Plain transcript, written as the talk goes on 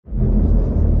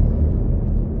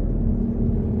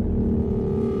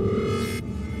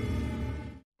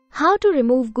How to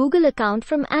remove Google account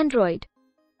from Android.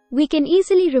 We can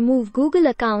easily remove Google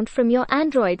account from your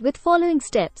Android with following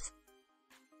steps.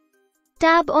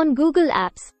 Tab on Google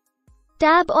Apps.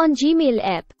 Tab on Gmail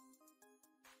app.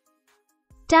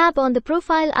 Tab on the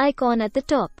profile icon at the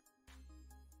top.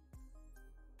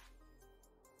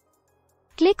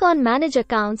 Click on Manage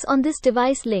Accounts on this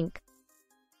device link.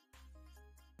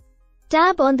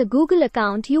 Tab on the Google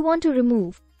account you want to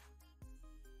remove.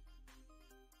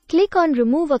 Click on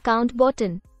Remove Account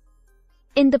button.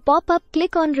 In the pop-up,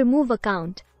 click on Remove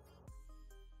Account.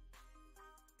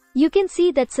 You can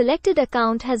see that selected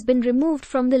account has been removed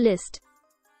from the list.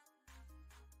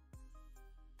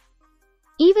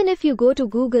 Even if you go to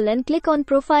Google and click on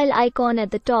profile icon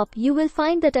at the top, you will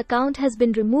find that account has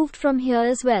been removed from here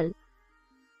as well.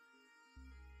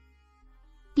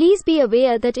 Please be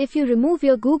aware that if you remove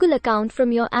your Google account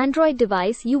from your Android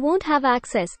device, you won't have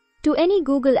access to any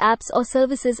Google apps or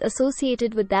services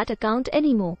associated with that account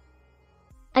anymore.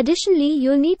 Additionally,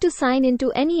 you'll need to sign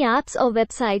into any apps or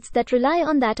websites that rely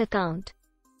on that account.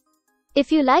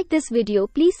 If you like this video,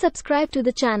 please subscribe to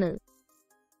the channel.